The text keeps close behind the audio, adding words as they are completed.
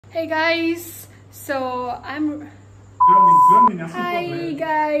Hey guys, so I'm. Hi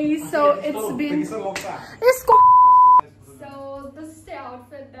guys, so it's been. So this is the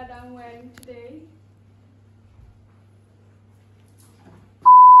outfit that I'm wearing today.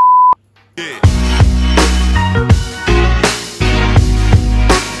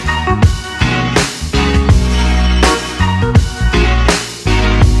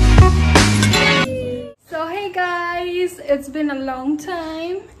 So hey guys, it's been a long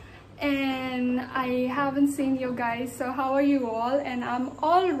time and I haven't seen you guys, so how are you all? And I'm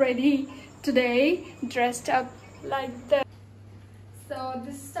all ready today, dressed up like this. So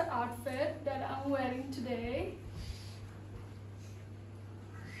this is the outfit that I'm wearing today.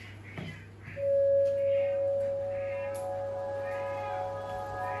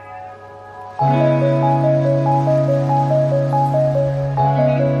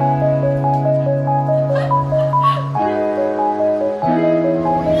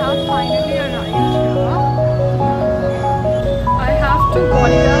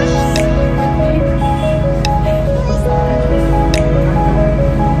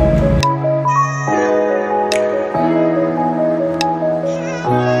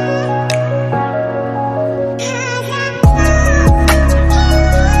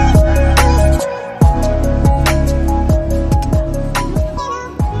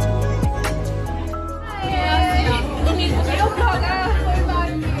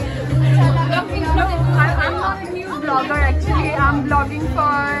 Actually, I'm vlogging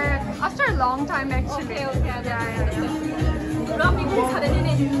for after a long time actually.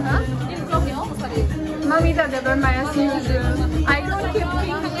 Mommy does never mind as usual. I don't keep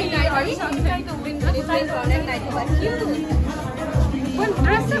thinking or something. When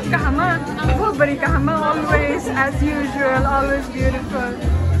dress up kahama, bari kahama always as usual, always beautiful.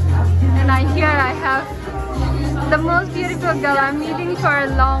 And here I have the most beautiful girl I'm meeting for a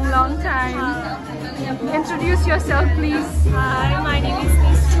long time. Introduce yourself, please. Hi, my name is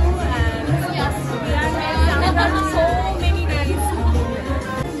Nishu, and yes, we are met so many days.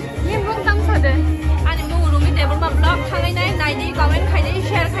 You won't come for this.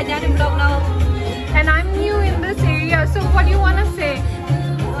 And I'm new in this area, so what do you want to say?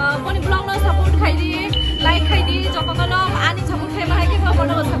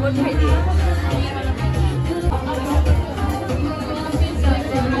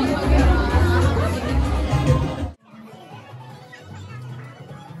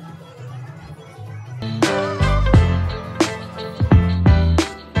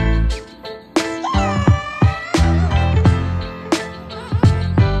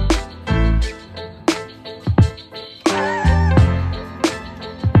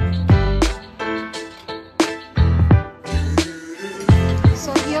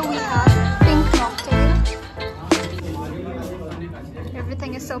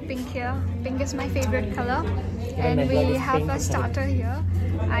 Everything is so pink here. Pink is my favorite color. And we have a starter here.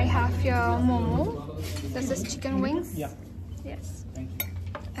 I have your momo. This is chicken wings. Yeah. Yes. Thank you.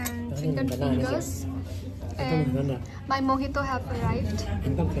 And chicken fingers. And my mojito have arrived.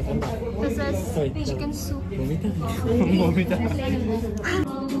 This is chicken soup. 1,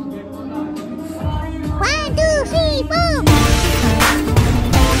 2, 3, 4.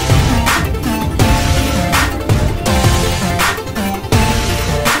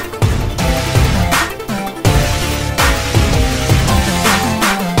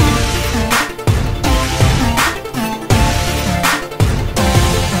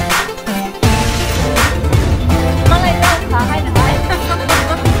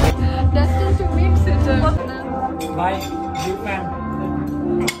 Bye, you fan.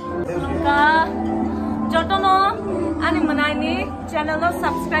 Jotono, ani manai channel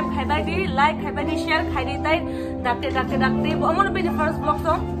subscribe khaibai di, like khaibai di, share khaidi tai, dakte. Amon be the first vlog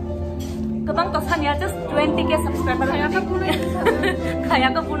song. Kabang tosan ya just 20k subscriber. Khaya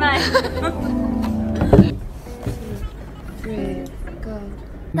ka punai.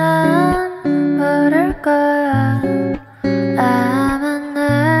 난 모를 거야. 아마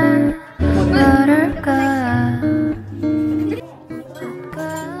날 모를 거야.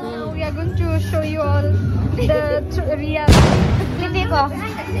 We are going to show you all the real.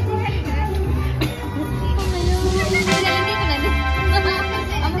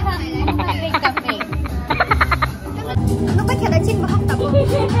 Lúc kia là chinh học tập chinh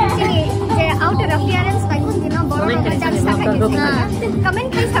về outer appearance phải không thì nó bỏ ra cái trang sắc cái gì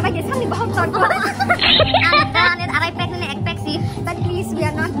comment please have cái sang đi học tập nên arai pregnant expect see but please we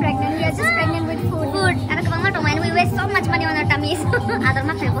are not pregnant we are just pregnant with food and các bạn nói we waste so much money on our tummies other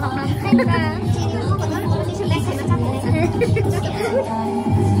mắc phải học nó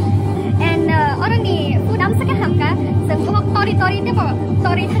and orang ni food am sa ka ham ka sen ko tori tori deh kok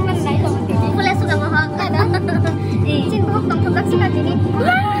tori tangan naik dong ini boleh suka mahal ada cint buhok dong tugas suka ini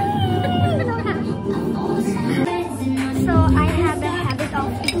so I have the habit of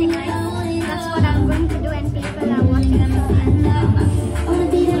eating rice that's what I'm going to do and people are watching so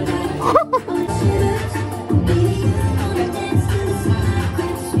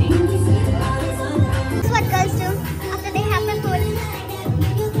that's what girls do after they have the food.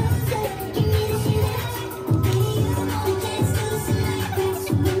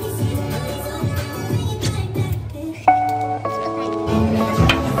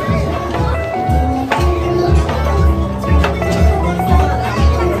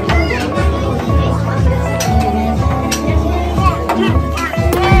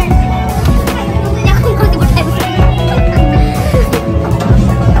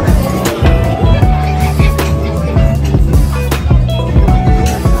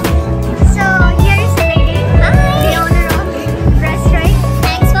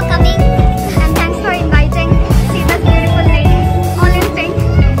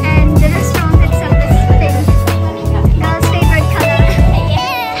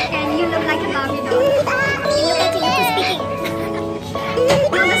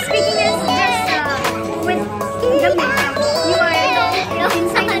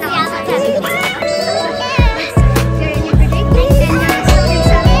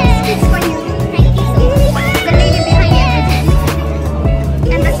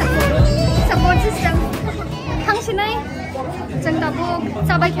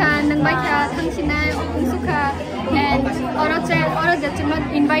 and orang cuma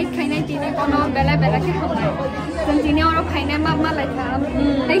invite kayaknya tini kono bela ke hamai dan tini orang kayaknya mama lagi ham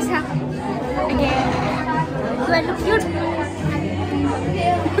Lisa again do I look cute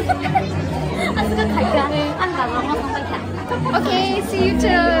aku kan kaya an kalau ngomong kaya okay see you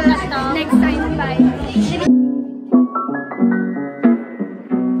till next time bye